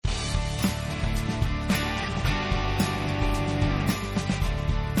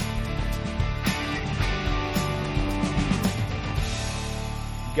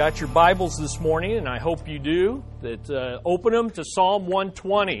got your Bibles this morning, and I hope you do, open them to Psalm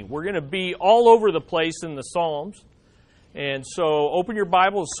 120. We're going to be all over the place in the Psalms. And so open your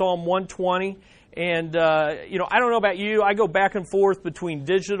Bible to Psalm 120. And, I don't know about you, I go back and forth between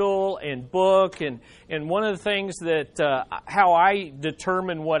digital and book. And one of the things that how I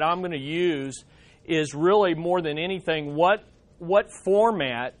determine what I'm going to use is really more than anything, what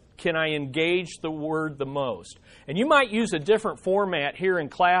format can I engage the Word the most? And you might use a different format here in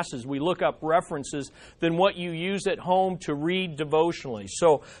class as we look up references than what you use at home to read devotionally.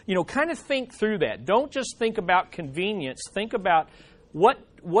 So, kind of think through that. Don't just think about convenience. Think about what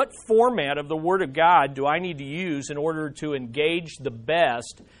format of the Word of God do I need to use in order to engage the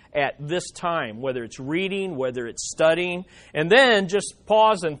best at this time, whether it's reading, whether it's studying, and then just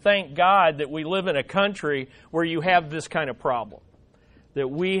pause and thank God that we live in a country where you have this kind of problem, that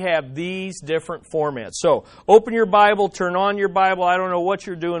we have these different formats. So open your Bible, turn on your Bible. I don't know what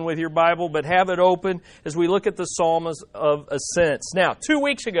you're doing with your Bible, but have it open as we look at the Psalms of Ascents. Now, 2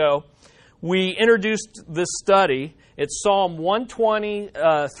 weeks ago, we introduced this study. It's Psalm 120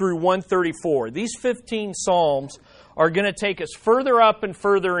 through 134. These 15 Psalms are going to take us further up and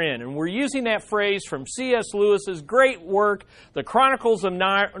further in. And we're using that phrase from C.S. Lewis's great work, The Chronicles of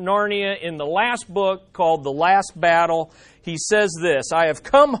Narnia, in the last book called The Last Battle. He says this, "I have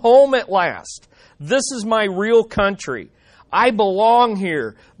come home at last. This is my real country. I belong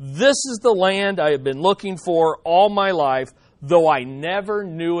here. This is the land I have been looking for all my life, though I never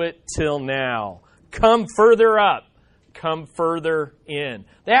knew it till now. Come further up. Come further in."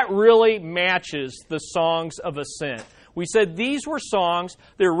 That really matches the songs of ascent. We said these were songs,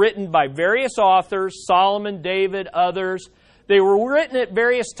 they're written by various authors, Solomon, David, others. They were written at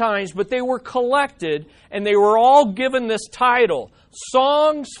various times, but they were collected, and they were all given this title,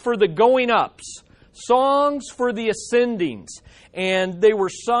 Songs for the Going Ups, Songs for the Ascendings. And they were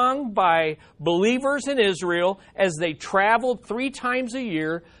sung by believers in Israel as they traveled 3 times a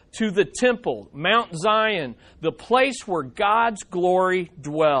year to the temple, Mount Zion, the place where God's glory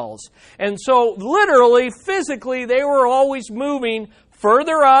dwells. And so literally, physically, they were always moving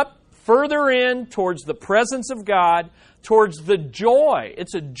further up, further in towards the presence of God, towards the joy.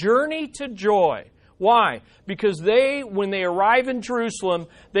 It's a journey to joy. Why? Because when they arrive in Jerusalem,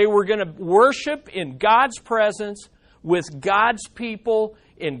 they were going to worship in God's presence with God's people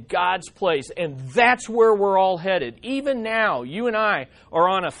in God's place. And that's where we're all headed. Even now, you and I are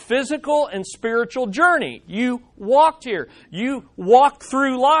on a physical and spiritual journey. You walked here. You walked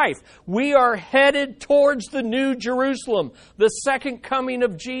through life. We are headed towards the New Jerusalem, the second coming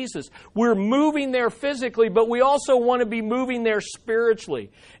of Jesus. We're moving there physically, but we also want to be moving there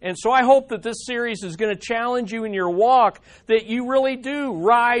spiritually. And so I hope that this series is going to challenge you in your walk, that you really do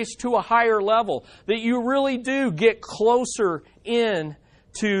rise to a higher level, that you really do get closer in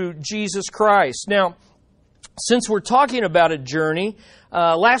to Jesus Christ. Now, since we're talking about a journey,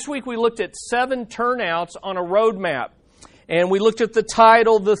 last week we looked at 7 turnouts on a road map. And we looked at the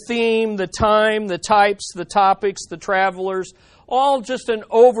title, the theme, the time, the types, the topics, the travelers, all just an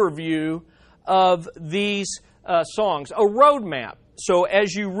overview of these songs. A road map. So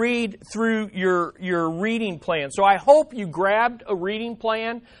as you read through your reading plan. So I hope you grabbed a reading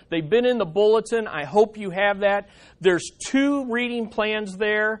plan. They've been in the bulletin. I hope you have that. There's 2 reading plans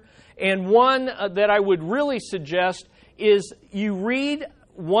there. And one that I would really suggest is you read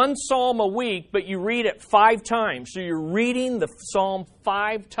one psalm a week, but you read it 5 times. So you're reading the psalm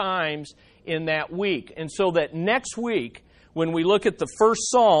 5 times in that week. And so that next week, when we look at the first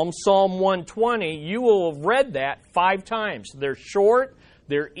psalm, Psalm 120, you will have read that 5 times. They're short,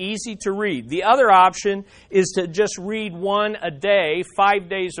 they're easy to read. The other option is to just read one a day, 5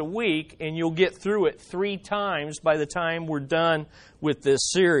 days a week, and you'll get through it 3 times by the time we're done with this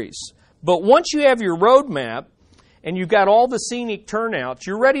series. But once you have your road map, and you've got all the scenic turnouts,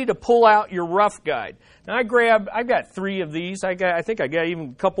 you're ready to pull out your rough guide. Now I've got 3 of these. I think I got even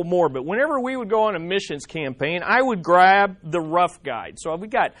a couple more. But whenever we would go on a missions campaign, I would grab the rough guide. So we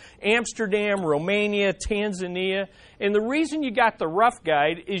got Amsterdam, Romania, Tanzania. And the reason you got the rough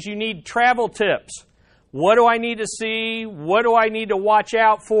guide is you need travel tips. What do I need to see? What do I need to watch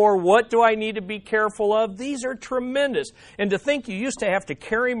out for? What do I need to be careful of? These are tremendous. And to think you used to have to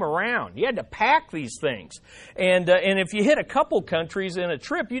carry them around. You had to pack these things. And if you hit a couple countries in a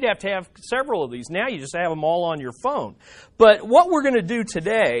trip, you'd have to have several of these. Now you just have them all on your phone. But what we're going to do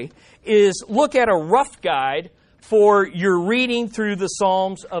today is look at a rough guide for your reading through the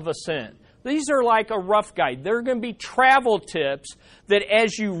Psalms of Ascent. These are like a rough guide. They're going to be travel tips that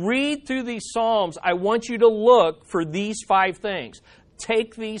as you read through these Psalms, I want you to look for these 5 things.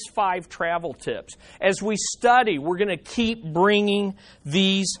 take these 5 travel tips. As we study, we're going to keep bringing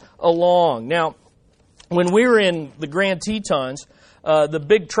these along. Now, when we were in the Grand Tetons, the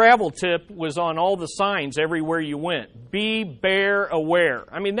big travel tip was on all the signs everywhere you went. Be bear aware.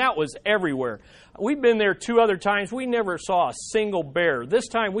 I mean, that was everywhere. We've been there 2 other times. We never saw a single bear. This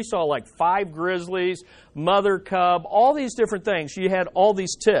time we saw like 5 grizzlies, mother cub, all these different things. You had all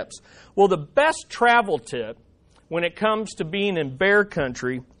these tips. Well, the best travel tip when it comes to being in bear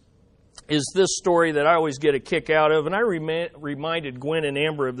country is this story that I always get a kick out of, and I reminded Gwen and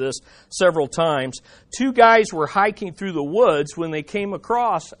Amber of this several times. 2 guys were hiking through the woods when they came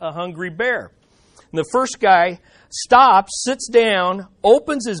across a hungry bear. And the first guy stops, sits down,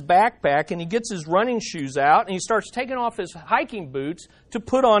 opens his backpack, and he gets his running shoes out, and he starts taking off his hiking boots to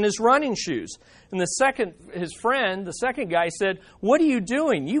put on his running shoes. And his friend, the second guy, said, "What are you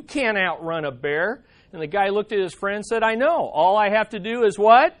doing? You can't outrun a bear." And the guy looked at his friend and said, "I know. All I have to do is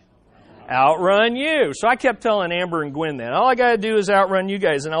what? Outrun you." So I kept telling Amber and Gwen that. All I got to do is outrun you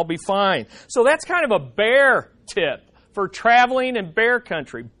guys and I'll be fine. So that's kind of a bear tip for traveling in bear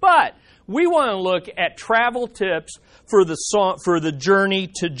country. But we want to look at travel tips for the journey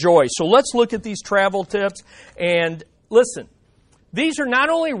to joy. So let's look at these travel tips. And listen, these are not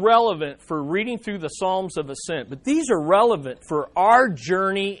only relevant for reading through the Psalms of Ascent, but these are relevant for our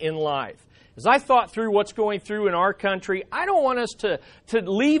journey in life. As I thought through what's going through in our country, I don't want us to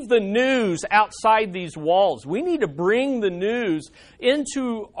leave the news outside these walls. We need to bring the news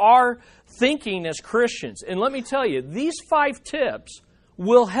into our thinking as Christians. And let me tell you, these 5 tips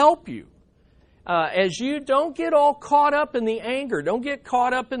will help you. As you don't get all caught up in the anger, don't get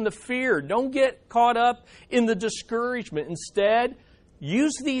caught up in the fear, don't get caught up in the discouragement. Instead,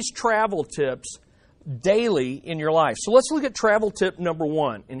 use these travel tips daily in your life. So let's look at travel tip number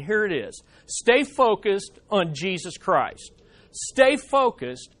 1, and here it is. Stay focused on Jesus Christ. Stay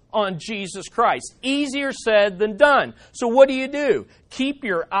focused on Jesus Christ. Easier said than done. So what do? Keep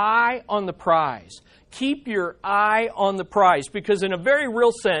your eye on the prize. Keep your eye on the prize, because in a very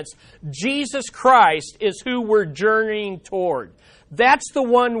real sense, Jesus Christ is who we're journeying toward. That's the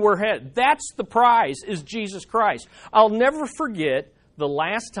one we're headed. That's the prize, is Jesus Christ. I'll never forget the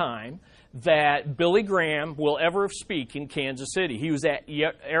last time that Billy Graham will ever speak in Kansas City. He was at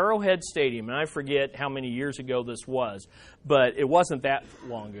Arrowhead Stadium, and I forget how many years ago this was, but it wasn't that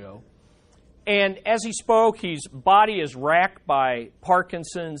long ago. And as he spoke, his body is racked by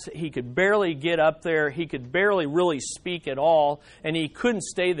Parkinson's. He could barely get up there. He could barely really speak at all, and he couldn't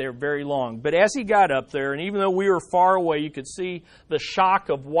stay there very long. But as he got up there, and even though we were far away, you could see the shock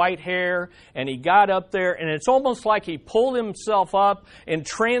of white hair, and he got up there, and it's almost like he pulled himself up and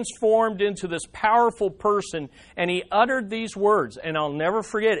transformed into this powerful person, and he uttered these words, and I'll never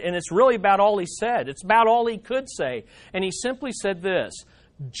forget it. And it's really about all he said. It's about all he could say. And he simply said this: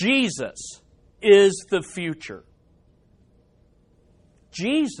 Jesus is the future.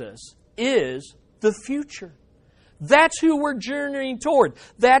 Jesus is the future. That's who we're journeying toward.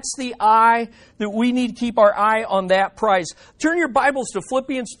 That's the eye that we need to keep our eye on, that prize. Turn your Bibles to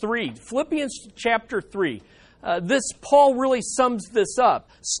Philippians 3. Philippians chapter 3. Paul really sums this up.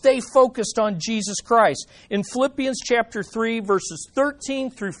 Stay focused on Jesus Christ. In Philippians chapter 3, verses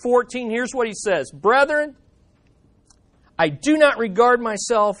 13 through 14, here's what he says: "Brethren, I do not regard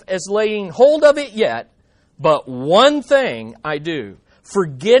myself as laying hold of it yet, but one thing I do,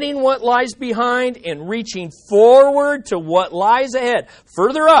 forgetting what lies behind and reaching forward to what lies ahead.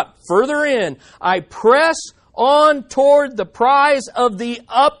 Further up, further in, I press on toward the prize of the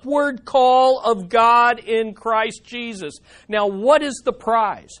upward call of God in Christ Jesus." Now, what is the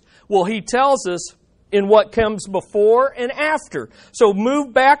prize? Well, he tells us in what comes before and after. So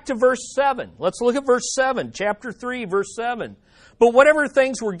move back to verse 7. Let's look at verse 7, chapter 3, verse 7. "But whatever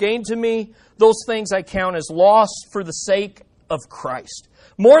things were gained to me, those things I count as loss for the sake of Christ.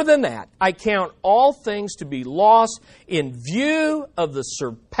 More than that, I count all things to be loss in view of the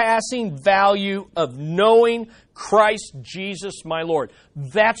surpassing value of knowing Christ Jesus my Lord."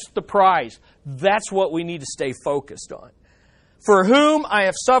 That's the prize. That's what we need to stay focused on. "For whom I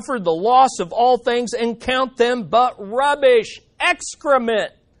have suffered the loss of all things and count them but rubbish,"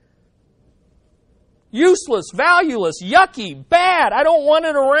 excrement. Useless, valueless, yucky, bad. I don't want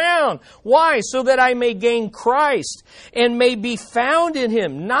it around. Why? So that I may gain Christ and may be found in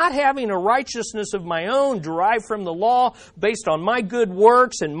Him, not having a righteousness of my own derived from the law based on my good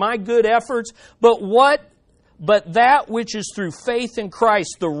works and my good efforts, but that which is through faith in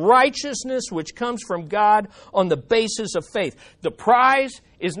Christ, the righteousness which comes from God on the basis of faith. The prize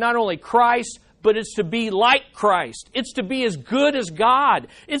is not only Christ, but it's to be like Christ. It's to be as good as God.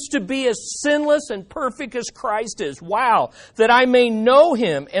 It's to be as sinless and perfect as Christ is. Wow. That I may know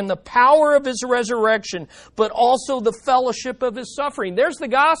Him and the power of His resurrection, but also the fellowship of His suffering. There's the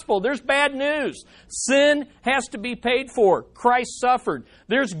gospel. There's bad news. Sin has to be paid for. Christ suffered.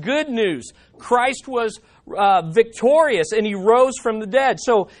 There's good news. Christ was victorious and He rose from the dead.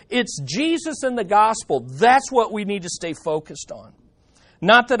 So it's Jesus and the gospel. That's what we need to stay focused on.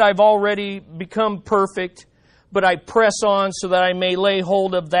 Not that I've already become perfect, but I press on so that I may lay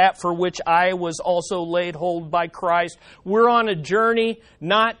hold of that for which I was also laid hold by Christ. We're on a journey,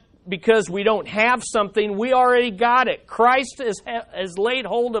 not because we don't have something. We already got it. Christ has laid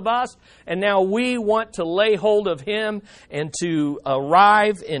hold of us, and now we want to lay hold of Him and to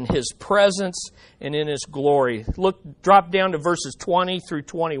arrive in His presence and in His glory. Drop down to verses 20 through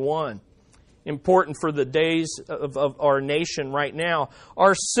 21. Important for the days of our nation right now.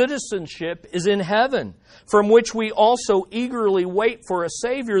 Our citizenship is in heaven, from which we also eagerly wait for a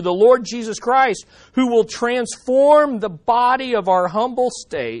Savior, the Lord Jesus Christ, who will transform the body of our humble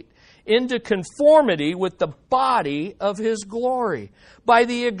state into conformity with the body of His glory, by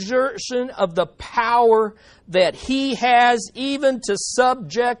the exertion of the power that He has even to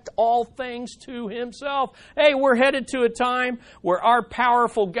subject all things to Himself. Hey, we're headed to a time where our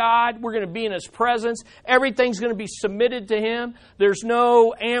powerful God, we're going to be in His presence. Everything's going to be submitted to Him. There's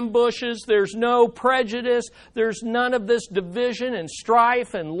no ambushes. There's no prejudice. There's none of this division and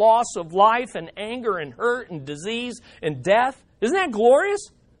strife and loss of life and anger and hurt and disease and death. Isn't that glorious?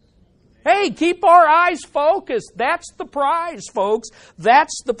 Hey, keep our eyes focused. That's the prize, folks.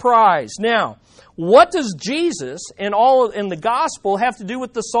 That's the prize. Now, what does Jesus and the gospel have to do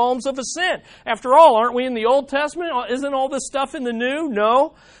with the Psalms of Ascent? After all, aren't we in the Old Testament? Isn't all this stuff in the New?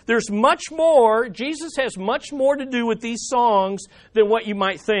 No. There's much more. Jesus has much more to do with these songs than what you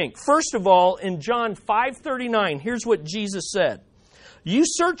might think. First of all, in John 5:39, here's what Jesus said. You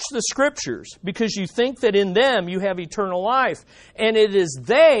search the Scriptures because you think that in them you have eternal life, and it is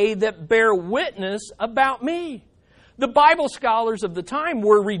they that bear witness about me. The Bible scholars of the time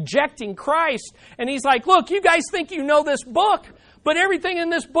were rejecting Christ, and He's like, look, you guys think you know this book, but everything in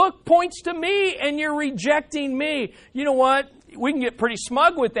this book points to me, and you're rejecting me. You know what? We can get pretty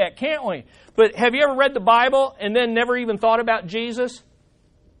smug with that, can't we? But have you ever read the Bible and then never even thought about Jesus?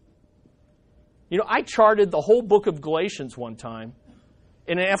 You know, I charted the whole book of Galatians one time.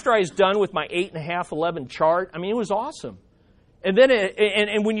 And after I was done with my 8.5, 11 chart, I mean, it was awesome. And then,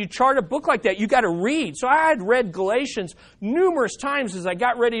 and when you chart a book like that, you got to read. So I had read Galatians numerous times as I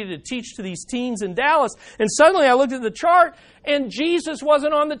got ready to teach to these teens in Dallas. And suddenly I looked at the chart, and Jesus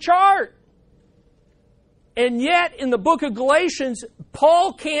wasn't on the chart. And yet, in the book of Galatians,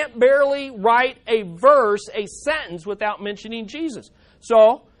 Paul can't barely write a verse, a sentence, without mentioning Jesus.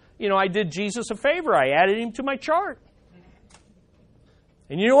 So, you know, I did Jesus a favor. I added him to my chart.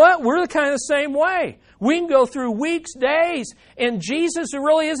 And you know what? We're kind of the same way. We can go through weeks, days, and Jesus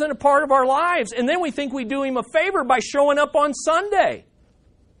really isn't a part of our lives. And then we think we do Him a favor by showing up on Sunday.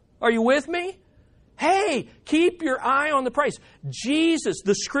 Are you with me? Hey, keep your eye on the prize. Jesus,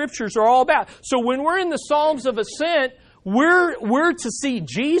 the Scriptures are all about. So when we're in the Psalms of Ascent, we're to see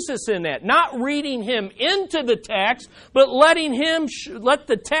Jesus in that, not reading Him into the text, but letting Him let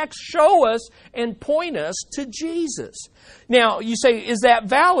the text show us and point us to Jesus. Now, you say, is that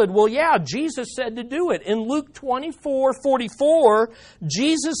valid? Well, yeah, Jesus said to do it. In Luke 24:44,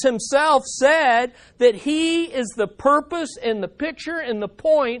 Jesus Himself said that He is the purpose and the picture and the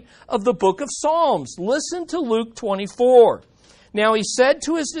point of the book of Psalms. Listen to Luke 24. Now, He said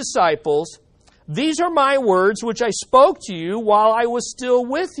to His disciples, these are my words which I spoke to you while I was still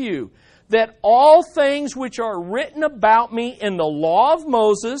with you, that all things which are written about me in the law of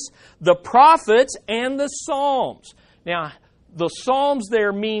Moses, the prophets, and the Psalms. Now, the Psalms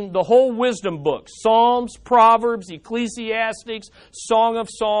there mean the whole wisdom book. Psalms, Proverbs, Ecclesiastes, Song of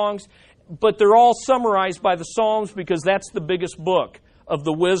Songs, but they're all summarized by the Psalms because that's the biggest book of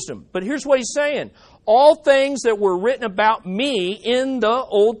the wisdom. But here's what He's saying. All things that were written about me in the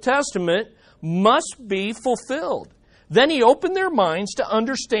Old Testament must be fulfilled. Then He opened their minds to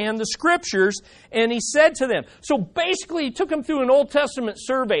understand the Scriptures, and He said to them, so basically He took them through an Old Testament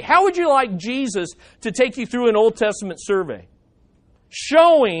survey. How would you like Jesus to take you through an Old Testament survey?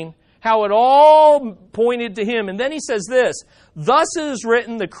 Showing how it all pointed to Him. And then He says this, thus it is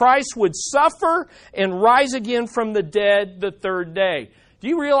written, the Christ would suffer and rise again from the dead the third day. Do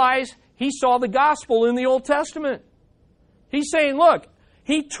you realize He saw the gospel in the Old Testament? He's saying, look,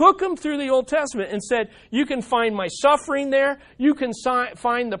 He took them through the Old Testament and said, you can find my suffering there. You can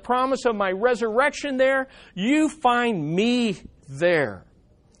find the promise of my resurrection there. You find me there.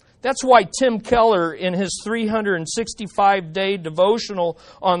 That's why Tim Keller, in his 365-day devotional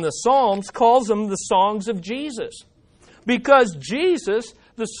on the Psalms, calls them the songs of Jesus. Because Jesus,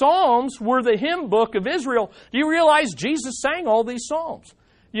 the Psalms were the hymn book of Israel. Do you realize Jesus sang all these Psalms?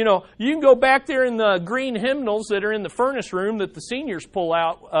 You know, you can go back there in the green hymnals that are in the furnace room that the seniors pull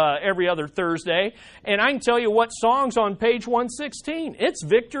out every other Thursday, and I can tell you what song's on page 116. It's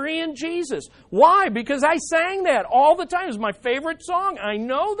Victory in Jesus. Why? Because I sang that all the time. It's my favorite song. I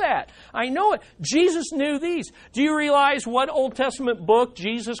know that. I know it. Jesus knew these. Do you realize what Old Testament book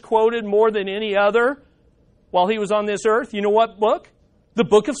Jesus quoted more than any other while He was on this earth? You know what book? The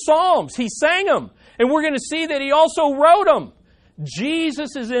book of Psalms. He sang them. And we're going to see that He also wrote them.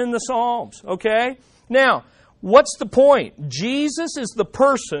 Jesus is in the Psalms, okay? Now, what's the point? Jesus is the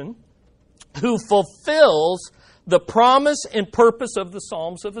person who fulfills the promise and purpose of the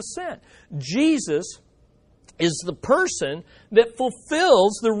Psalms of Ascent. Jesus is the person that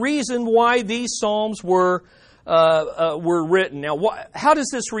fulfills the reason why these Psalms were written. Now, how does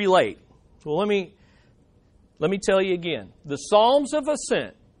this relate? Well, let me tell you again. The Psalms of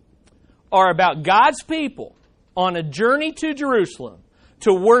Ascent are about God's people on a journey to Jerusalem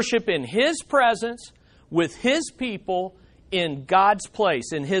to worship in His presence with His people in God's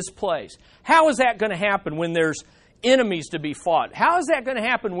place, in His place. How is that going to happen when there's enemies to be fought? How is that going to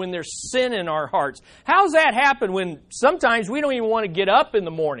happen when there's sin in our hearts? How does that happen when sometimes we don't even want to get up in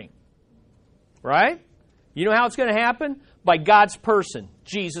the morning? Right? You know how it's going to happen? By God's person,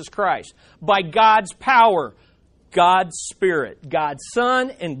 Jesus Christ. By God's power, God's Spirit. God's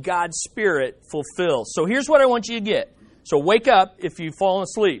Son and God's Spirit fulfills. So here's what I want you to get. So wake up if you've fallen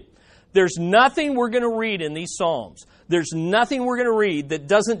asleep. There's nothing we're going to read in these Psalms. There's nothing we're going to read that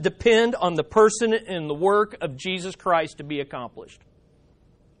doesn't depend on the person and the work of Jesus Christ to be accomplished.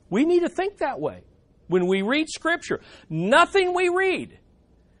 We need to think that way when we read Scripture. Nothing we read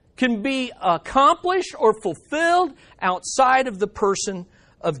can be accomplished or fulfilled outside of the person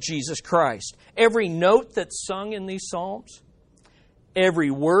of Jesus Christ. Every note that's sung in these Psalms, every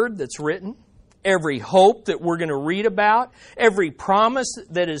word that's written, every hope that we're going to read about, every promise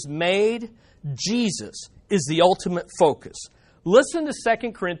that is made, Jesus is the ultimate focus. Listen to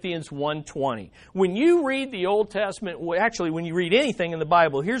 2 Corinthians 1:20. When you read the Old Testament, actually when you read anything in the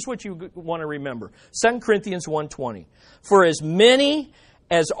Bible, here's what you want to remember. 2 Corinthians 1:20. For as many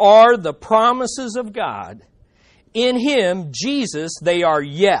as are the promises of God, in Him, Jesus, they are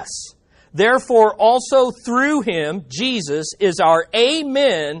yes. Therefore, also through Him, Jesus, is our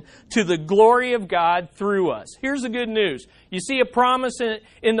amen to the glory of God through us. Here's the good news. You see a promise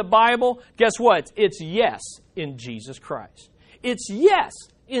in the Bible? Guess what? It's yes in Jesus Christ. It's yes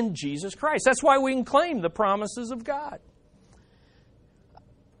in Jesus Christ. That's why we can claim the promises of God.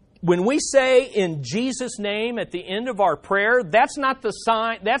 When we say in Jesus' name at the end of our prayer, that's not the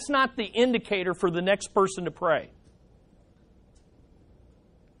sign, that's not the indicator for the next person to pray.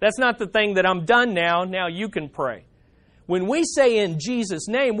 That's not the thing that I'm done now, now you can pray. When we say in Jesus'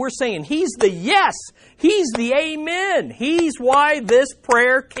 name, we're saying He's the yes. He's the amen. He's why this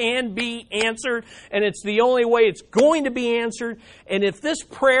prayer can be answered, and it's the only way it's going to be answered. And if this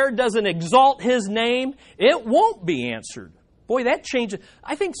prayer doesn't exalt His name, it won't be answered. Boy, that changes.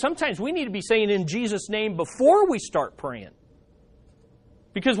 I think sometimes we need to be saying in Jesus' name before we start praying.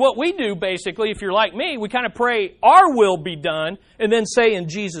 Because what we do, basically, if you're like me, we kind of pray, our will be done, and then say in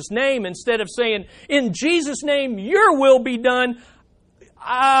Jesus' name, instead of saying, in Jesus' name, your will be done.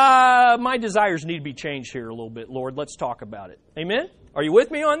 My desires need to be changed here a little bit, Lord. Let's talk about it. Amen? Are you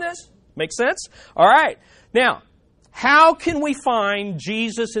with me on this? Make sense? All right. Now, how can we find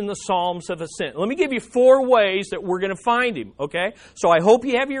Jesus in the Psalms of Ascent? Let me give you 4 ways that we're going to find Him, okay? So I hope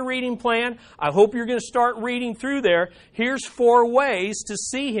you have your reading plan. I hope you're going to start reading through there. Here's 4 ways to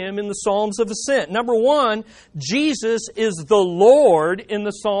see Him in the Psalms of Ascent. Number 1, Jesus is the Lord in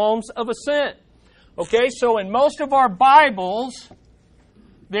the Psalms of Ascent. Okay, so in most of our Bibles,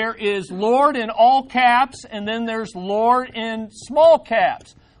 there is Lord in all caps, and then there's Lord in small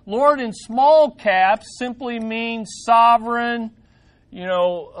caps. Lord in small caps simply means sovereign,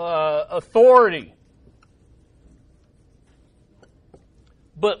 authority.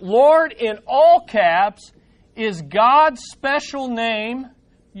 But Lord in all caps is God's special name,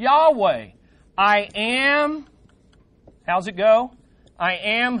 Yahweh. I am, how's it go? I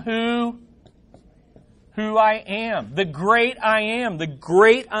am who I am. The great I am. The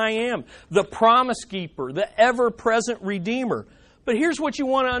great I am. The promise keeper. The ever-present Redeemer. But here's what you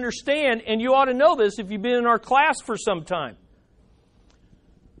want to understand, and you ought to know this if you've been in our class for some time.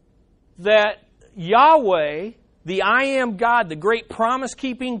 That Yahweh, the I am God, the great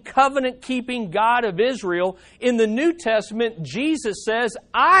promise-keeping, covenant-keeping God of Israel, in the New Testament, Jesus says,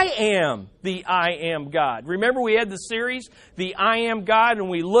 I am the I am God. Remember we had the series, The I Am God, and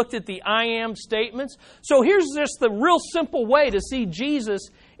we looked at the I am statements? So here's just the real simple way to see Jesus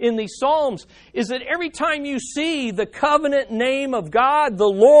in these Psalms, is that every time you see the covenant name of God, the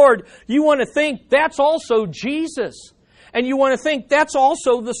Lord, you want to think that's also Jesus. And you want to think that's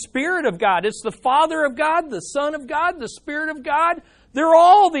also the Spirit of God. It's the Father of God, the Son of God, the Spirit of God. They're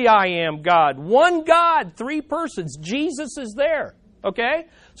all the I am God. One God, three persons. Jesus is there. Okay?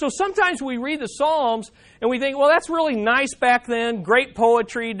 So sometimes we read the Psalms and we think, well, that's really nice back then. Great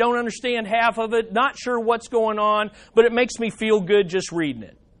poetry. Don't understand half of it. Not sure what's going on. But it makes me feel good just reading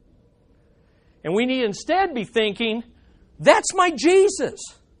it. And we need to instead be thinking, that's my Jesus.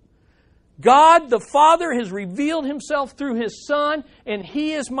 God the Father has revealed Himself through His Son, and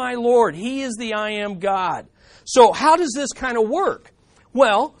He is my Lord. He is the I am God. So how does this kind of work?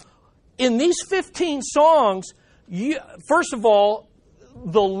 Well, in these 15 songs, first of all,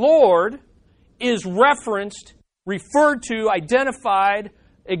 the Lord is referenced, referred to, identified,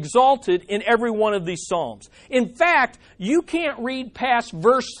 exalted in every one of these psalms. In fact, you can't read past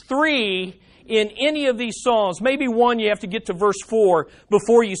verse 3 in any of these psalms. Maybe one you have to get to verse 4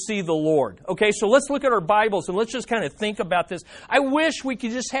 before you see the Lord. Okay, so let's look at our Bibles and let's just kind of think about this. I wish we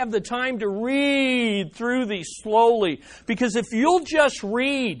could just have the time to read through these slowly, because if you'll just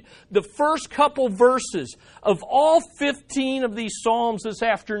read the first couple verses of all 15 of these psalms this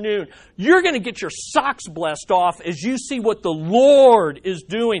afternoon, you're going to get your socks blessed off as you see what the Lord is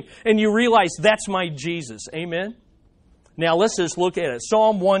doing and you realize that's my Jesus. Amen? Now let's just look at it.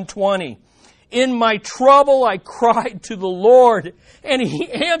 Psalm 120. In my trouble I cried to the Lord, and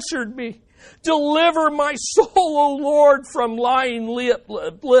He answered me. Deliver my soul, O Lord, from lying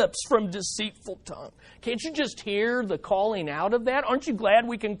lips, from deceitful tongue. Can't you just hear the calling out of that? Aren't you glad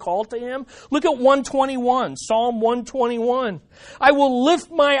we can call to Him? Look at 121, Psalm 121. I will lift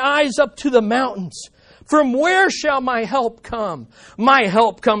my eyes up to the mountains. From where shall my help come? My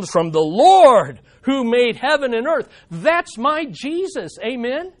help comes from the Lord, who made heaven and earth. That's my Jesus.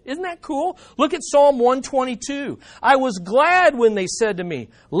 Amen? Isn't that cool? Look at Psalm 122. I was glad when they said to me,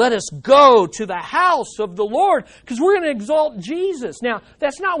 let us go to the house of the Lord, because we're going to exalt Jesus. Now,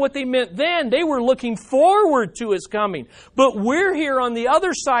 that's not what they meant then. They were looking forward to His coming. But we're here on the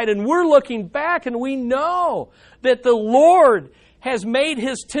other side, and we're looking back, and we know that the Lord has made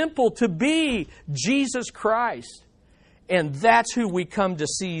His temple to be Jesus Christ. And that's who we come to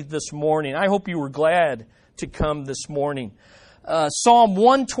see this morning. I hope you were glad to come this morning. Psalm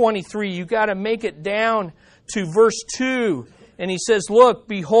 123, you got to make it down to verse 2. And he says, look,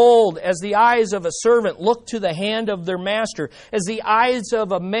 behold, as the eyes of a servant look to the hand of their master, as the eyes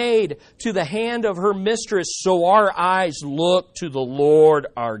of a maid to the hand of her mistress, so our eyes look to the Lord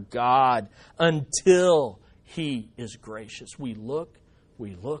our God until He is gracious. We look,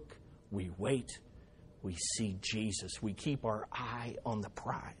 we wait. We see Jesus. We keep our eye on the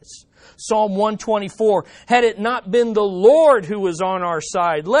prize. Psalm 124, had it not been the Lord who was on our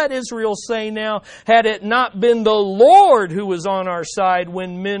side, let Israel say now, had it not been the Lord who was on our side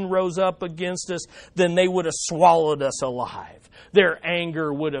when men rose up against us, then they would have swallowed us alive. Their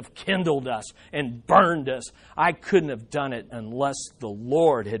anger would have kindled us and burned us. I couldn't have done it unless the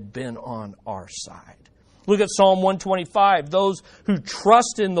Lord had been on our side. Look at Psalm 125. Those who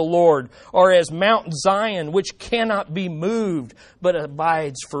trust in the Lord are as Mount Zion, which cannot be moved, but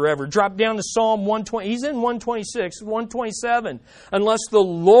abides forever. Drop down to Psalm 120. He's in 126, 127. Unless the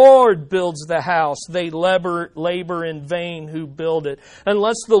Lord builds the house, they labor in vain who build it.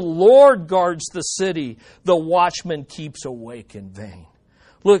 Unless the Lord guards the city, the watchman keeps awake in vain.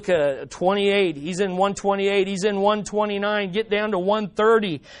 Look, 28, he's in 128, he's in 129, get down to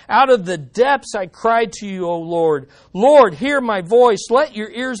 130. Out of the depths I cried to you, O Lord. Lord, hear my voice. Let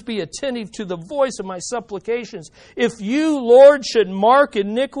your ears be attentive to the voice of my supplications. If you, Lord, should mark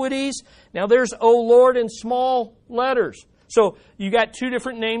iniquities, now there's O Lord in small letters. So you got two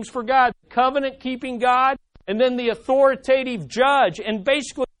different names for God. Covenant-keeping God, and then the authoritative judge. And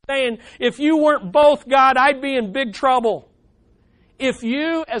basically saying, if you weren't both God, I'd be in big trouble. If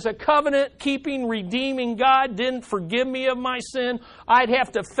you, as a covenant-keeping, redeeming God, didn't forgive me of my sin, I'd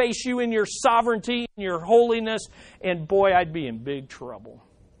have to face you in your sovereignty and your holiness, and boy, I'd be in big trouble.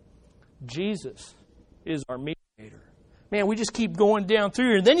 Jesus is our mediator Man, we just keep going down through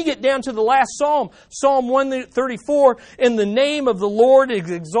here. And then you get down to the last psalm, Psalm 134, and the name of the Lord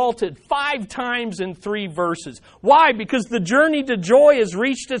is exalted 5 times in 3 verses. Why? Because the journey to joy has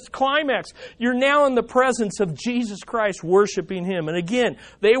reached its climax. You're now in the presence of Jesus Christ, worshiping Him. And again,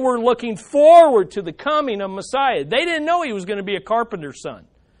 they were looking forward to the coming of Messiah. They didn't know He was going to be a carpenter's son.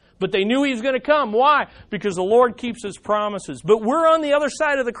 But they knew He was going to come. Why? Because the Lord keeps His promises. But we're on the other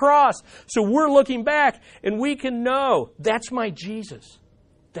side of the cross. So we're looking back and we can know, that's my Jesus.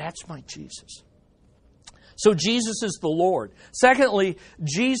 That's my Jesus. So Jesus is the Lord. Secondly,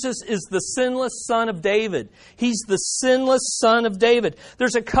 Jesus is the sinless Son of David. He's the sinless Son of David.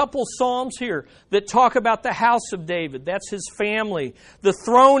 There's a couple Psalms here that talk about the house of David. That's His family. The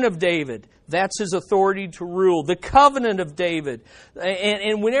throne of David. That's His authority to rule. The covenant of David.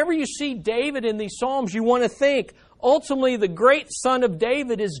 And whenever you see David in these Psalms, you want to think, ultimately, the great Son of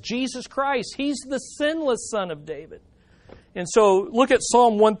David is Jesus Christ. He's the sinless Son of David. And so, look at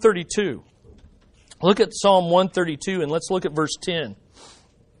Psalm 132. Look at Psalm 132 and let's look at verse 10.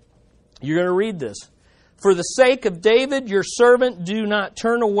 You're going to read this. For the sake of David, your servant, do not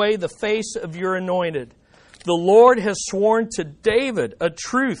turn away the face of your anointed. The Lord has sworn to David a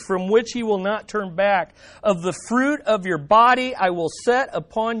truth from which He will not turn back. Of the fruit of your body I will set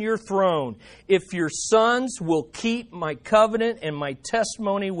upon your throne. If your sons will keep my covenant and my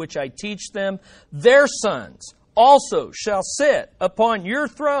testimony which I teach them, their sons also shall sit upon your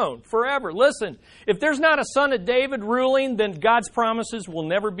throne forever. Listen, if there's not a son of David ruling, then God's promises will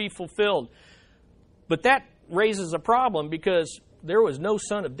never be fulfilled. But that raises a problem because there was no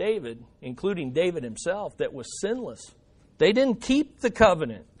son of David, including David himself, that was sinless. They didn't keep the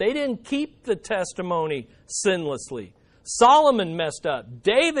covenant. They didn't keep the testimony sinlessly. Solomon messed up.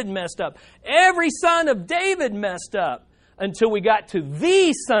 David messed up. Every son of David messed up until we got to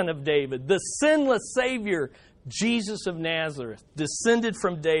the Son of David, the sinless Savior, Jesus of Nazareth, descended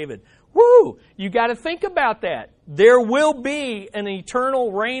from David. Woo! You got to think about that. There will be an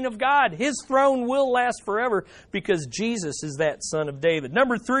eternal reign of God. His throne will last forever because Jesus is that Son of David.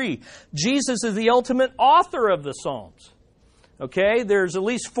 Number 3, Jesus is the ultimate author of the Psalms. Okay, there's at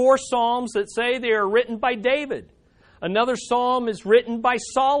least 4 Psalms that say they are written by David. Another psalm is written by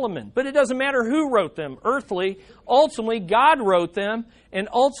Solomon. But it doesn't matter who wrote them earthly. Ultimately, God wrote them. And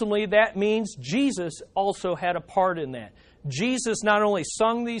ultimately, that means Jesus also had a part in that. Jesus not only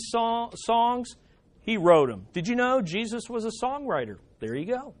sung these songs, He wrote them. Did you know Jesus was a songwriter? There you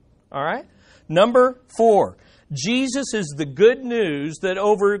go. All right. Number 4. Jesus is the good news that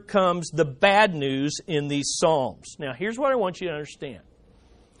overcomes the bad news in these Psalms. Now, here's what I want you to understand.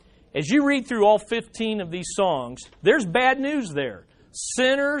 As you read through all 15 of these songs, there's bad news there.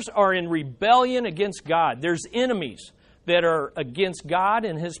 Sinners are in rebellion against God. There's enemies that are against God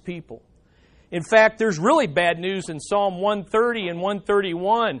and His people. In fact, there's really bad news in Psalm 130 and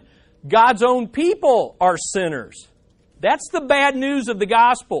 131. God's own people are sinners. That's the bad news of the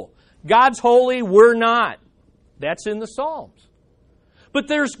gospel. God's holy, we're not. That's in the Psalms. But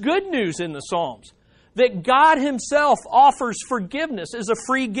there's good news in the Psalms. That God Himself offers forgiveness as a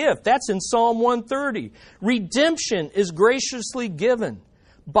free gift. That's in Psalm 130. Redemption is graciously given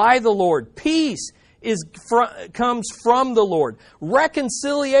by the Lord. Peace comes from the Lord.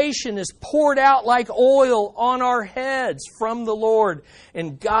 Reconciliation is poured out like oil on our heads from the Lord.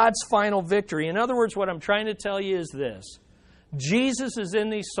 And God's final victory. In other words, what I'm trying to tell you is this. Jesus is in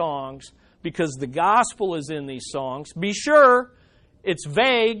these songs because the gospel is in these songs. Be sure, it's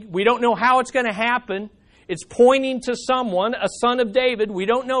vague. We don't know how it's going to happen. It's pointing to someone, a son of David. We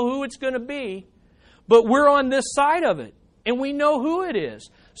don't know who it's going to be. But we're on this side of it. And we know who it is.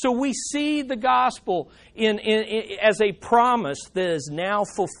 So we see the gospel as a promise that is now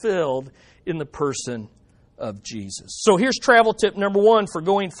fulfilled in the person of Jesus. So here's travel tip number 1 for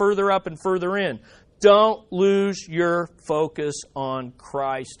going further up and further in. Don't lose your focus on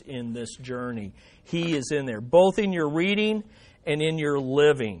Christ in this journey. He is in there, both in your reading and in your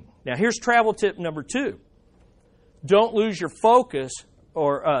living. Now here's travel tip number 2. Don't lose your focus,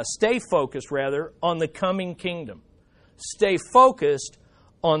 or stay focused rather, on the coming kingdom. Stay focused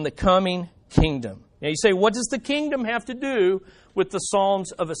on the coming kingdom. Now you say, what does the kingdom have to do with the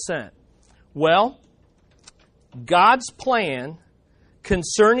Psalms of Ascent? Well, God's plan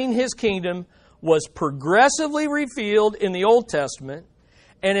concerning His kingdom was progressively revealed in the Old Testament,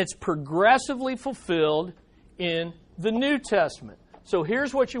 and it's progressively fulfilled in the New Testament. So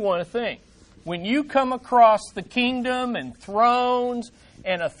here's what you want to think. When you come across the kingdom and thrones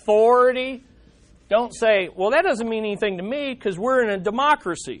and authority, don't say, well, that doesn't mean anything to me because we're in a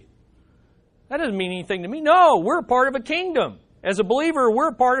democracy. That doesn't mean anything to me. No, we're a part of a kingdom. As a believer, we're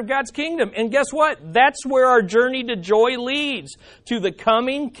a part of God's kingdom. And guess what? That's where our journey to joy leads, to the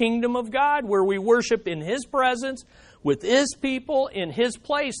coming kingdom of God, where we worship in His presence, with His people, in His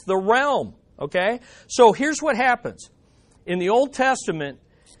place, the realm. Okay? So here's what happens. In the Old Testament,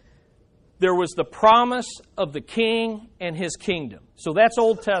 there was the promise of the king and his kingdom. So that's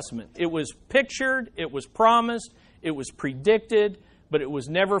Old Testament. It was pictured, it was promised, it was predicted, but it was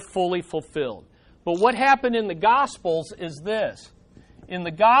never fully fulfilled. But what happened in the Gospels is this. In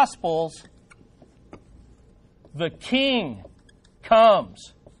the Gospels, the king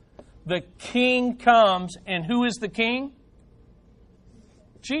comes. The king comes, and who is the king?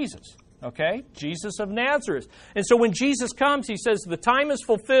 Jesus. Okay? Jesus of Nazareth. And so when Jesus comes, He says, the time is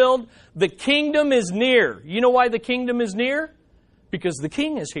fulfilled, the kingdom is near. You know why the kingdom is near? Because the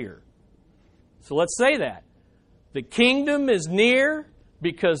king is here. So let's say that. The kingdom is near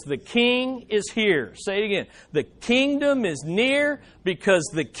because the king is here. Say it again. The kingdom is near because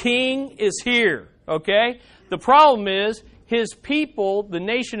the king is here. Okay? The problem is, His people, the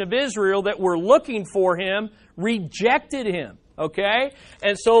nation of Israel that were looking for Him, rejected Him. Okay?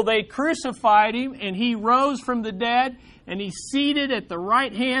 And so they crucified Him, and He rose from the dead, and He's seated at the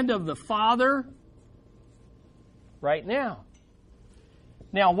right hand of the Father right now.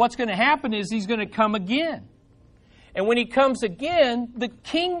 Now, what's going to happen is He's going to come again. And when He comes again, the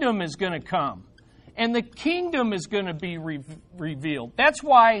kingdom is going to come. And the kingdom is going to be revealed. That's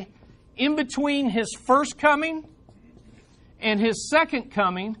why in between His first coming and His second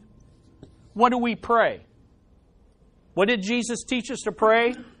coming, what do we pray? What did Jesus teach us to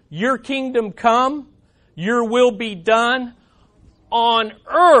pray? Your kingdom come, your will be done on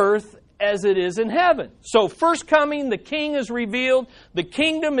earth as it is in heaven. So first coming, the king is revealed. The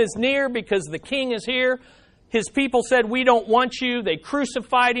kingdom is near because the king is here. His people said, we don't want you. They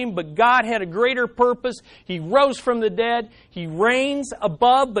crucified Him, but God had a greater purpose. He rose from the dead. He reigns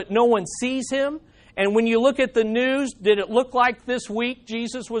above, but no one sees Him. And when you look at the news, did it look like this week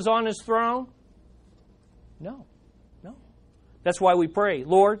Jesus was on His throne? No. That's why we pray,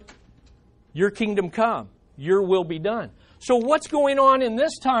 Lord, your kingdom come, your will be done. So what's going on in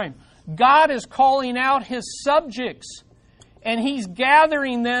this time? God is calling out His subjects, and He's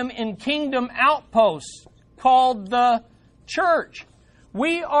gathering them in kingdom outposts called the church.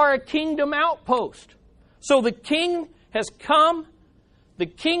 We are a kingdom outpost. So the king has come, the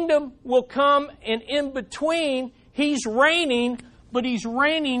kingdom will come, and in between, He's reigning, but He's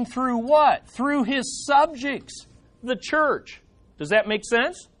reigning through what? Through His subjects, the church. Does that make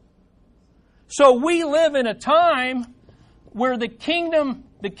sense? So we live in a time where the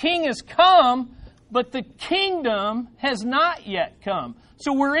king has come, but the kingdom has not yet come.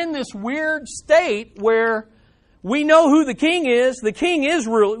 So we're in this weird state where we know who the king is. The king is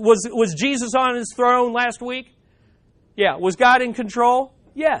was Jesus on His throne last week? Yeah. Was God in control?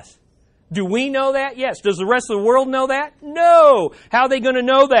 Yes. Do we know that? Yes. Does the rest of the world know that? No. How are they going to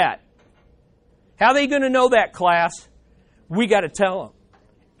know that? How are they going to know that, class? We got to tell them.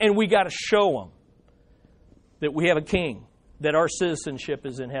 And we got to show them that we have a king, that our citizenship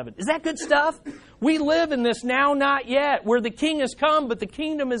is in heaven. Is that good stuff? We live in this now, not yet, where the king has come, but the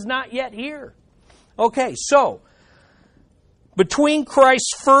kingdom is not yet here. Okay, so between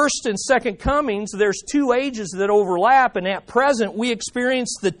Christ's first and second comings, there's two ages that overlap, and at present we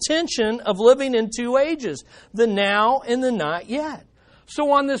experience the tension of living in two ages, the now and the not yet.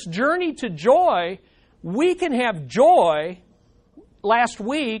 So on this journey to joy, we can have joy last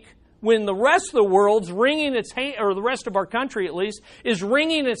week when the rest of the world's wringing its hand, or the rest of our country at least, is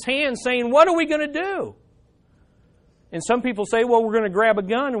wringing its hands saying, what are we going to do? And some people say, well, we're going to grab a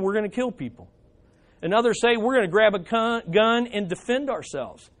gun and we're going to kill people. And others say, we're going to grab a gun and defend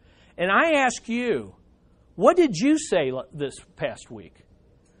ourselves. And I ask you, what did you say this past week?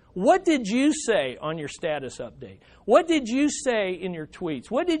 What did you say on your status update? What did you say in your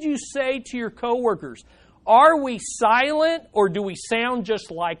tweets? What did you say to your coworkers? Are we silent or do we sound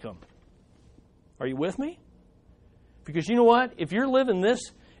just like them? Are you with me? Because you know what? If you're living this,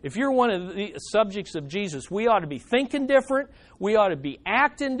 if you're one of the subjects of Jesus, we ought to be thinking different. We ought to be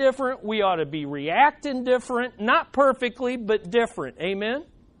acting different. We ought to be reacting different. Not perfectly, but different. Amen?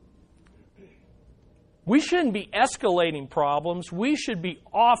 We shouldn't be escalating problems. We should be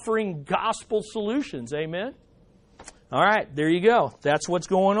offering gospel solutions. Amen? All right, there you go. That's what's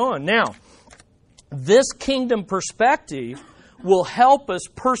going on. Now, this kingdom perspective will help us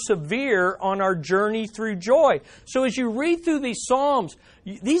persevere on our journey through joy. So as you read through these Psalms,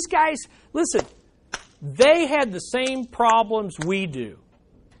 these guys, listen, they had the same problems we do.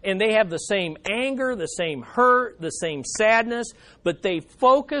 and they have the same anger, the same hurt, the same sadness, but they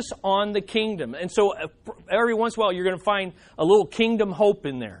focus on the kingdom. And so every once in a while you're going to find a little kingdom hope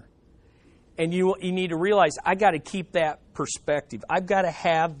in there. And you need to realize, I got to keep that perspective. I've got to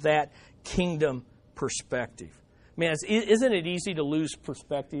have that kingdom perspective. Man, isn't it easy to lose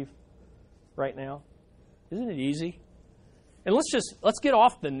perspective right now? Isn't it easy? And let's get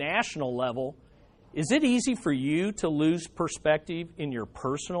off the national level. Is it easy for you to lose perspective in your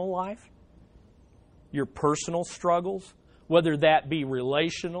personal life? Your personal struggles? Whether that be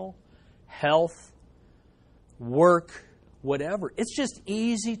relational, health, work, whatever. It's just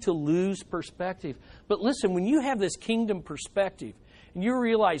easy to lose perspective. But listen, when you have this kingdom perspective and you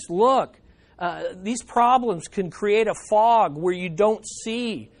realize, look, these problems can create a fog where you don't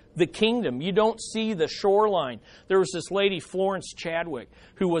see the kingdom. You don't see the shoreline. There was this lady, Florence Chadwick,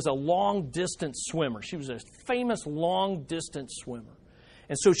 who was a long-distance swimmer. She was a famous long-distance swimmer.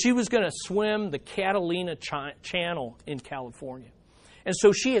 And so she was going to swim the Catalina Channel in California. And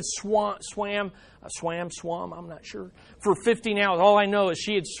so she had swam, I'm not sure, for 15 hours. All I know is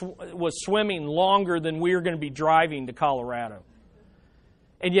she was swimming longer than we were going to be driving to Colorado.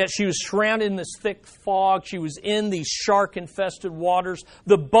 And yet she was surrounded in this thick fog. She was in these shark-infested waters.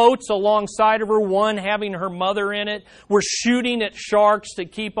 The boats alongside of her, one having her mother in it, were shooting at sharks to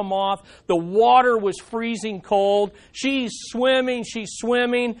keep them off. The water was freezing cold. She's swimming,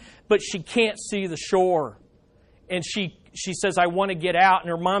 but she can't see the shore. And she says, I want to get out. And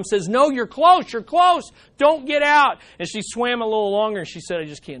her mom says, no, you're close. Don't get out. And she swam a little longer, and she said, I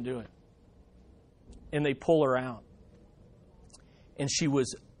just can't do it. And they pull her out. And she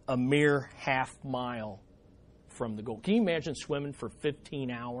was a mere half mile from the goal. Can you imagine swimming for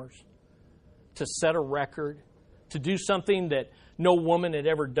 15 hours? To set a record, to do something that no woman had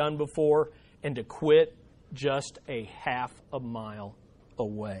ever done before, and to quit just a half a mile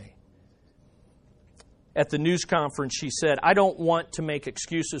away. At the news conference, she said, I don't want to make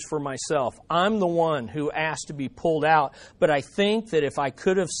excuses for myself. I'm the one who asked to be pulled out, but I think that if I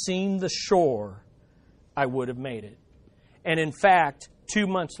could have seen the shore, I would have made it. And in fact, 2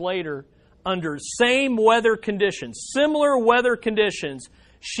 months later, under same weather conditions, similar weather conditions,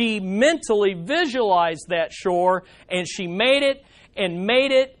 she mentally visualized that shore, and she made it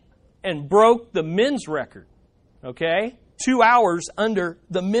and broke the men's record. Okay? 2 hours under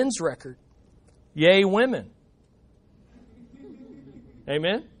the men's record. Yay, women.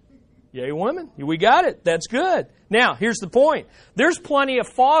 Amen? Yay, women. We got it. That's good. Now, here's the point. There's plenty of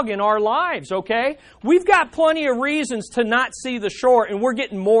fog in our lives, okay? We've got plenty of reasons to not see the shore, and we're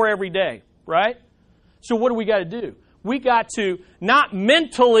getting more every day, right? So what do we got to do? We got to not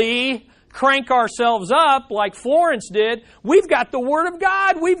mentally crank ourselves up like Florence did. We've got the Word of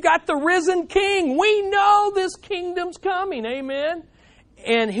God. We've got the risen King. We know this kingdom's coming, amen?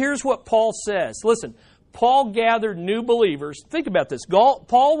 And here's what Paul says. Listen, Paul gathered new believers. Think about this.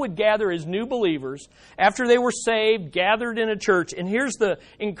 Paul would gather his new believers after they were saved, gathered in a church. And here's the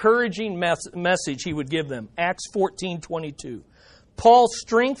encouraging message he would give them. Acts 14:22. Paul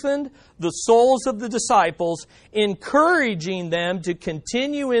strengthened the souls of the disciples, encouraging them to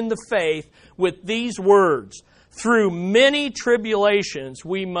continue in the faith with these words. Through many tribulations,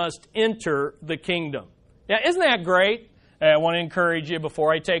 we must enter the kingdom. Now, isn't that great? I want to encourage you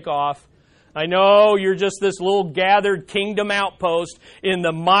before I take off. I know you're just this little gathered kingdom outpost in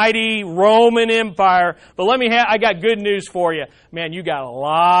the mighty Roman Empire, but I got good news for you. Man, you got a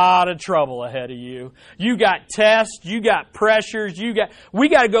lot of trouble ahead of you. You got tests, you got pressures, we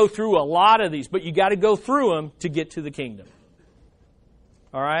got to go through a lot of these, but you got to go through them to get to the kingdom.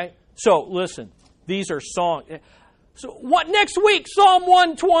 All right? So, listen, these are songs. So, what next week? Psalm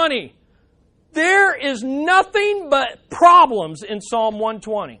 120. There is nothing but problems in Psalm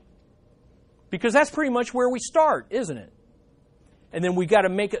 120. Because that's pretty much where we start, isn't it? And then we got to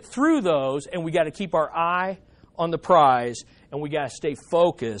make it through those, and we got to keep our eye on the prize, and we got to stay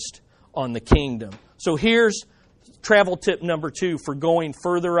focused on the kingdom. So here's travel tip number 2 for going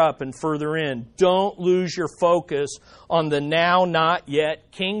further up and further in. Don't lose your focus on the now, not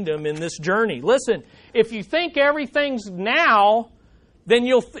yet kingdom in this journey. Listen, if you think everything's now, then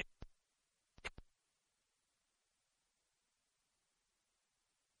you'll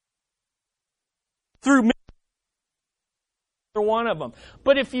through one of them.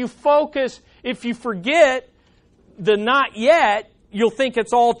 But if you forget the not yet, you'll think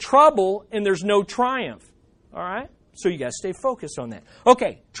it's all trouble and there's no triumph. All right? So you got to stay focused on that.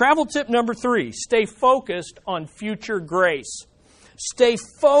 Okay, travel tip number 3. Stay focused on future grace. Stay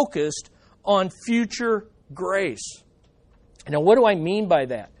focused on future grace. Now, what do I mean by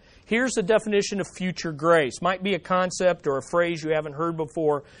that? Here's the definition of future grace. Might be a concept or a phrase you haven't heard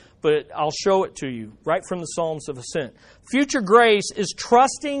before, but I'll show it to you right from the Psalms of Ascent. Future grace is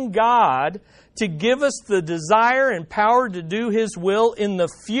trusting God to give us the desire and power to do His will in the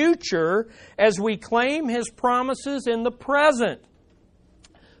future as we claim His promises in the present.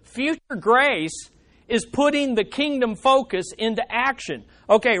 Future grace is putting the kingdom focus into action.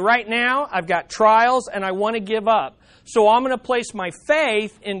 Okay, right now I've got trials and I want to give up. So I'm going to place my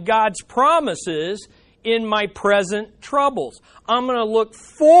faith in God's promises in my present troubles. I'm going to look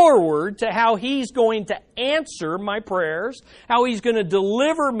forward to how He's going to answer my prayers, how He's going to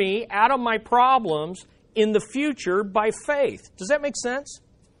deliver me out of my problems in the future by faith. Does that make sense?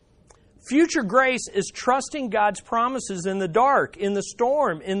 Future grace is trusting God's promises in the dark, in the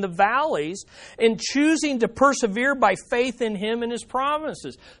storm, in the valleys, and choosing to persevere by faith in Him and His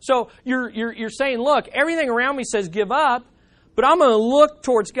promises. So you're saying, look, everything around me says give up, but I'm going to look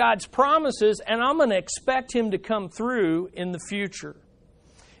towards God's promises and I'm going to expect Him to come through in the future.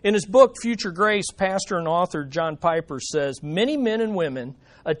 In his book, Future Grace, pastor and author John Piper says, many men and women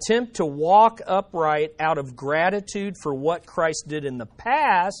attempt to walk upright out of gratitude for what Christ did in the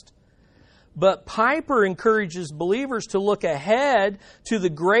past, but Piper encourages believers to look ahead to the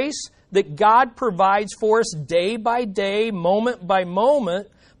grace that God provides for us day by day, moment by moment,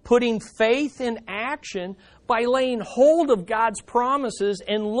 putting faith in action by laying hold of God's promises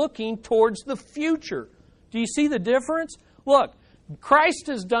and looking towards the future. Do you see the difference? Look, Christ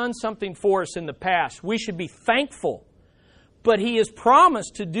has done something for us in the past. We should be thankful. But He has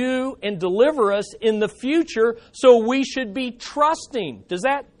promised to do and deliver us in the future, so we should be trusting.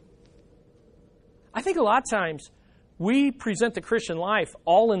 I think a lot of times we present the Christian life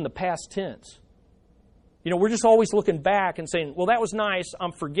all in the past tense. We're just always looking back and saying, well, that was nice,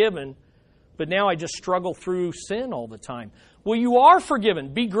 I'm forgiven, but now I just struggle through sin all the time. Well, you are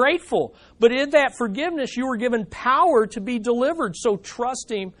forgiven. Be grateful. But in that forgiveness, you were given power to be delivered. So trust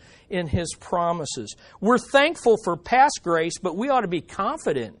Him in His promises. We're thankful for past grace, but we ought to be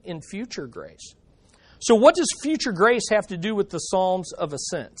confident in future grace. So what does future grace have to do with the Psalms of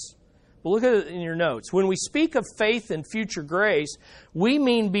Ascents? Well, look at it in your notes. When we speak of faith and future grace, we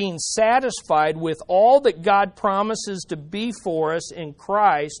mean being satisfied with all that God promises to be for us in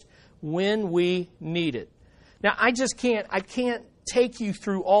Christ when we need it. Now, I can't take you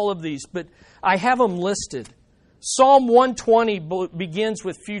through all of these, but I have them listed. Psalm 120 begins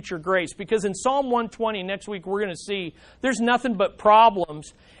with future grace, because in Psalm 120, next week we're going to see there's nothing but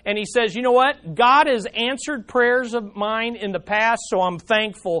problems. And he says, you know what? God has answered prayers of mine in the past, so I'm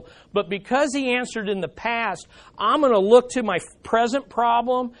thankful. But because He answered in the past, I'm going to look to my present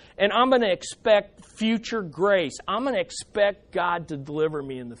problem and I'm going to expect future grace. I'm going to expect God to deliver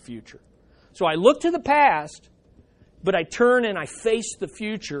me in the future. So I look to the past, but I turn and I face the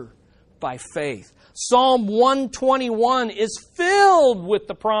future by faith. Psalm 121 is filled with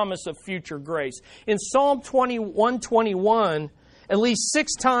the promise of future grace. In Psalm 121, at least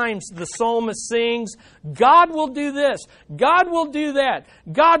 6 times the psalmist sings, God will do this, God will do that,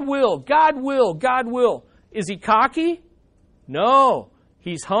 God will, God will, God will. Is he cocky? No.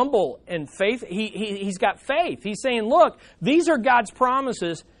 He's humble and faith. He's got faith. He's saying, look, these are God's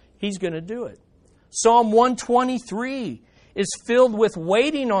promises. He's going to do it. Psalm 123 is filled with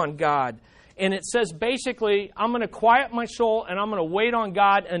waiting on God. And it says basically, I'm going to quiet my soul and I'm going to wait on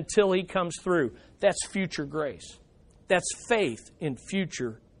God until He comes through. That's future grace. That's faith in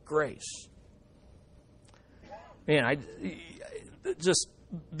future grace. Man,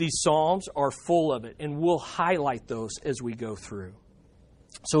 these Psalms are full of it, and we'll highlight those as we go through.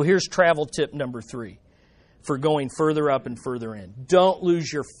 So here's travel tip number 3 for going further up and further in. Don't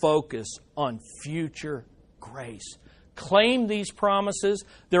lose your focus on future grace. Claim these promises.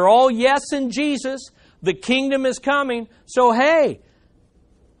 They're all yes in Jesus. The kingdom is coming. So hey,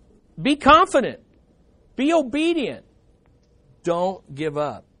 be confident. Be obedient. Don't give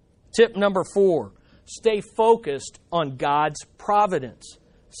up. Tip number 4, stay focused on God's providence.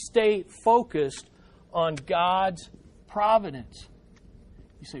 Stay focused on God's providence.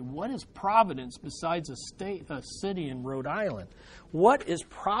 You say, what is providence besides a city in Rhode Island? What is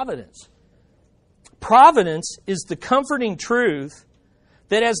providence? Providence is the comforting truth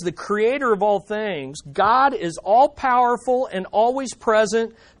that as the creator of all things, God is all-powerful and always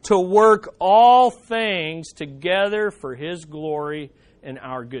present to work all things together for His glory and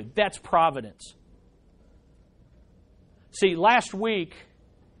our good. That's providence. See, last week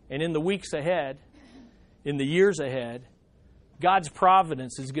and in the weeks ahead, in the years ahead, God's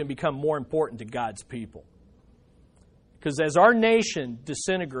providence is going to become more important to God's people. Because as our nation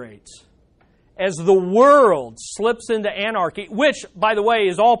disintegrates, as the world slips into anarchy, which, by the way,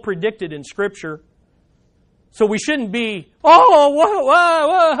 is all predicted in Scripture. So we shouldn't be, well,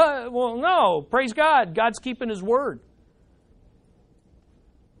 no, praise God. God's keeping His word.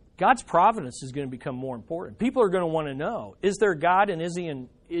 God's providence is going to become more important. People are going to want to know, is there God and is He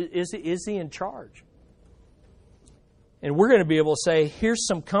in charge? And we're going to be able to say, here's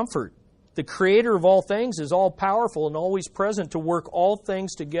some comfort. The Creator of all things is all-powerful and always present to work all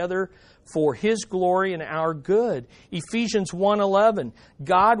things together for His glory and our good. Ephesians 1:11,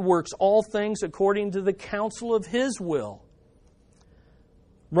 God works all things according to the counsel of His will.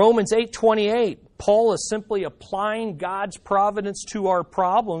 Romans 8:28, Paul is simply applying God's providence to our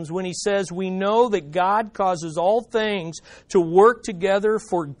problems when he says, we know that God causes all things to work together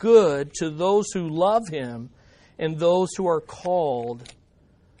for good to those who love Him and those who are called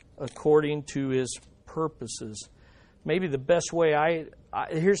according to His purposes. Maybe the best way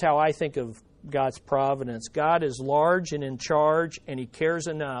here's how I think of God's providence. God is large and in charge, and He cares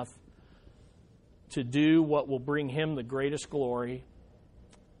enough to do what will bring Him the greatest glory,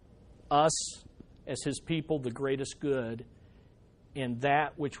 us as His people the greatest good, and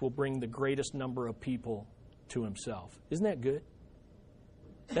that which will bring the greatest number of people to Himself. Isn't that good?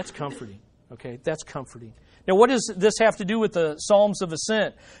 That's comforting. Okay, that's comforting. Now, what does this have to do with the Psalms of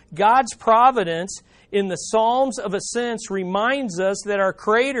Ascent? God's providence in the Psalms of Ascent reminds us that our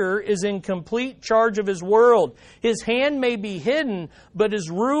Creator is in complete charge of His world. His hand may be hidden, but His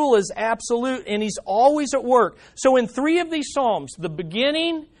rule is absolute, and He's always at work. So in 3 of these Psalms, the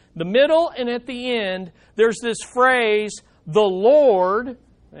beginning, the middle, and at the end, there's this phrase, the Lord,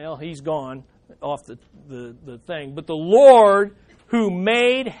 well, He's gone off the thing, but the Lord who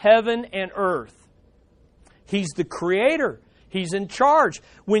made heaven and earth. He's the Creator. He's in charge.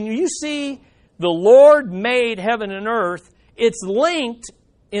 When you see the Lord made heaven and earth, it's linked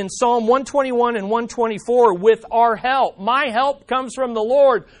in Psalm 121 and 124 with our help. My help comes from the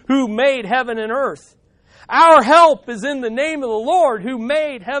Lord who made heaven and earth. Our help is in the name of the Lord who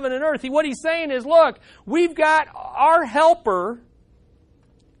made heaven and earth. What he's saying is, look, we've got our helper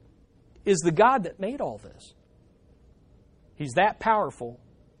is the God that made all this. He's that powerful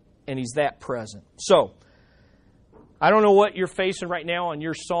and He's that present. So, I don't know what you're facing right now on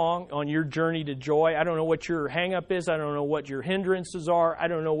your song, on your journey to joy. I don't know what your hang-up is. I don't know what your hindrances are. I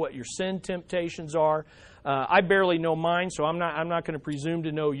don't know what your sin temptations are. I barely know mine, so I'm not going to presume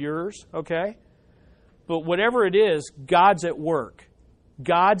to know yours, okay? But whatever it is, God's at work.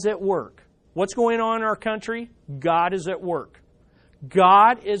 God's at work. What's going on in our country? God is at work.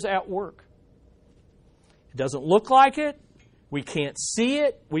 God is at work. It doesn't look like it. We can't see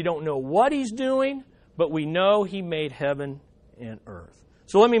it. We don't know what He's doing. But we know He made heaven and earth.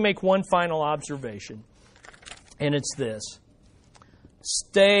 So let me make one final observation, and it's this.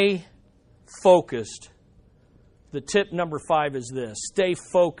 Stay focused. The tip number 5 is this. Stay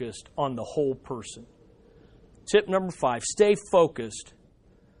focused on the whole person. Tip number 5, stay focused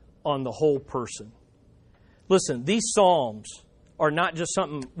on the whole person. Listen, these Psalms are not just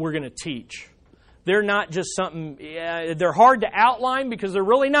something we're going to teach. They're not just something, they're hard to outline because they're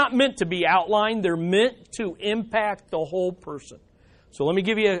really not meant to be outlined. They're meant to impact the whole person. So let me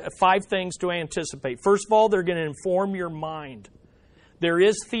give you 5 things to anticipate. First of all, they're going to inform your mind. There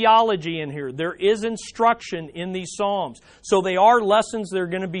is theology in here. There is instruction in these Psalms. So they are lessons that are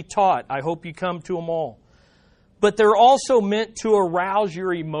going to be taught. I hope you come to them all. But they're also meant to arouse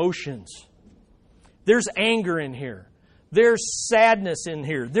your emotions. There's anger in here. There's sadness in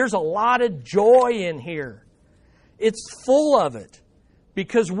here. There's a lot of joy in here. It's full of it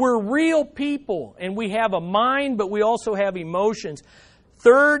because we're real people and we have a mind, but we also have emotions.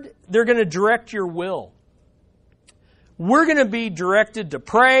 Third, they're going to direct your will. We're going to be directed to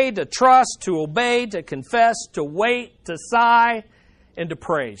pray, to trust, to obey, to confess, to wait, to sigh, and to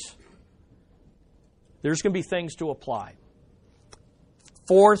praise. There's going to be things to apply.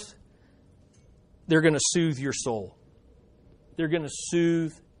 Fourth, they're going to soothe your soul. They're going to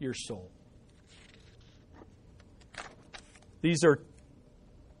soothe your soul. These are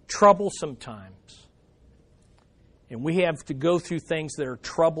troublesome times. And we have to go through things that are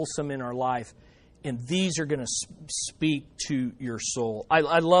troublesome in our life. And these are going to speak to your soul. I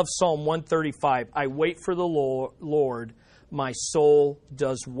love Psalm 135. I wait for the Lord. My soul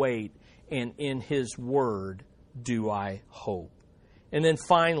does wait. And in His word do I hope. And then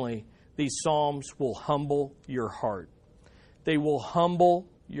finally, these Psalms will humble your heart. They will humble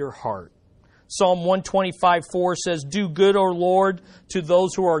your heart. Psalm 125:4 says, do good, O Lord, to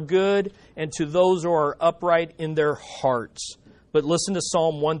those who are good and to those who are upright in their hearts. But listen to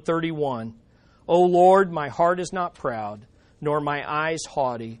Psalm 131. O Lord, my heart is not proud, nor my eyes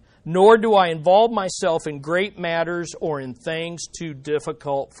haughty. nor do I involve myself in great matters or in things too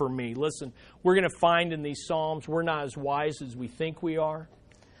difficult for me. Listen, we're going to find in these Psalms we're not as wise as we think we are,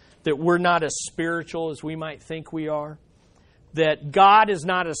 that we're not as spiritual as we might think we are, that God is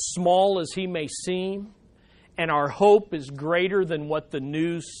not as small as He may seem, and our hope is greater than what the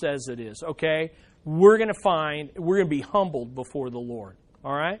news says it is, okay? We're going to be humbled before the Lord,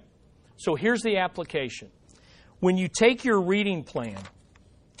 all right? So here's the application. When you take your reading plan,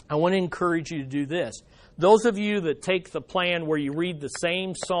 I want to encourage you to do this. Those of you that take the plan where you read the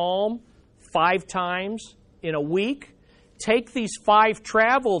same psalm 5 times in a week, take these 5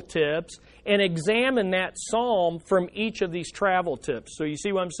 travel tips and examine that psalm from each of these travel tips. So you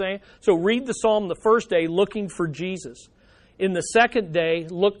see what I'm saying? So read the psalm the first day looking for Jesus. In the second day,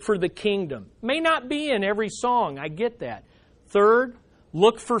 look for the kingdom. May not be in every song, I get that. Third,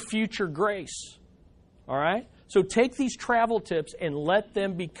 look for future grace. All right? So take these travel tips and let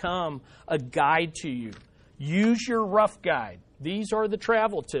them become a guide to you. Use your rough guide. These are the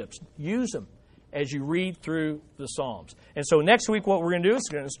travel tips. Use them as you read through the Psalms. And so next week what we're going to do is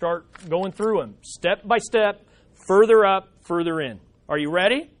we're going to start going through them step by step, further up, further in. Are you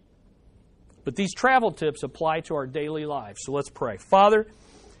ready? But these travel tips apply to our daily lives. So let's pray. Father,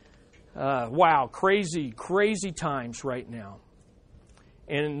 wow, crazy times right now.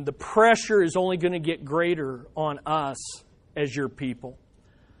 And the pressure is only going to get greater on us as your people.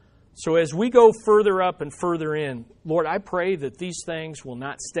 So as we go further up and further in, Lord, I pray that these things will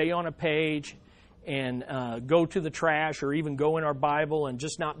not stay on a page and go to the trash or even go in our Bible and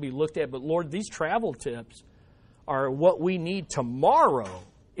just not be looked at. But Lord, these travel tips are what we need tomorrow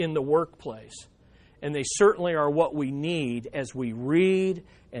in the workplace. And they certainly are what we need as we read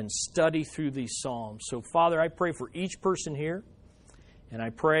and study through these Psalms. So Father, I pray for each person here. And I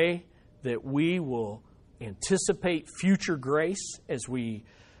pray that we will anticipate future grace as we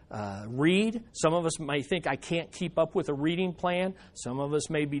read. Some of us may think, I can't keep up with a reading plan. Some of us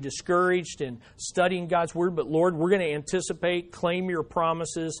may be discouraged in studying God's Word. But Lord, we're going to anticipate, claim your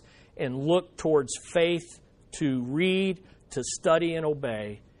promises, and look towards faith to read, to study, and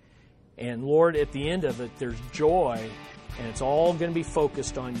obey. And Lord, at the end of it, there's joy, and it's all going to be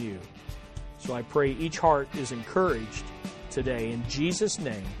focused on you. So I pray each heart is encouraged today. In Jesus'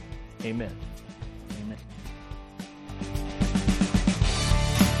 name, amen.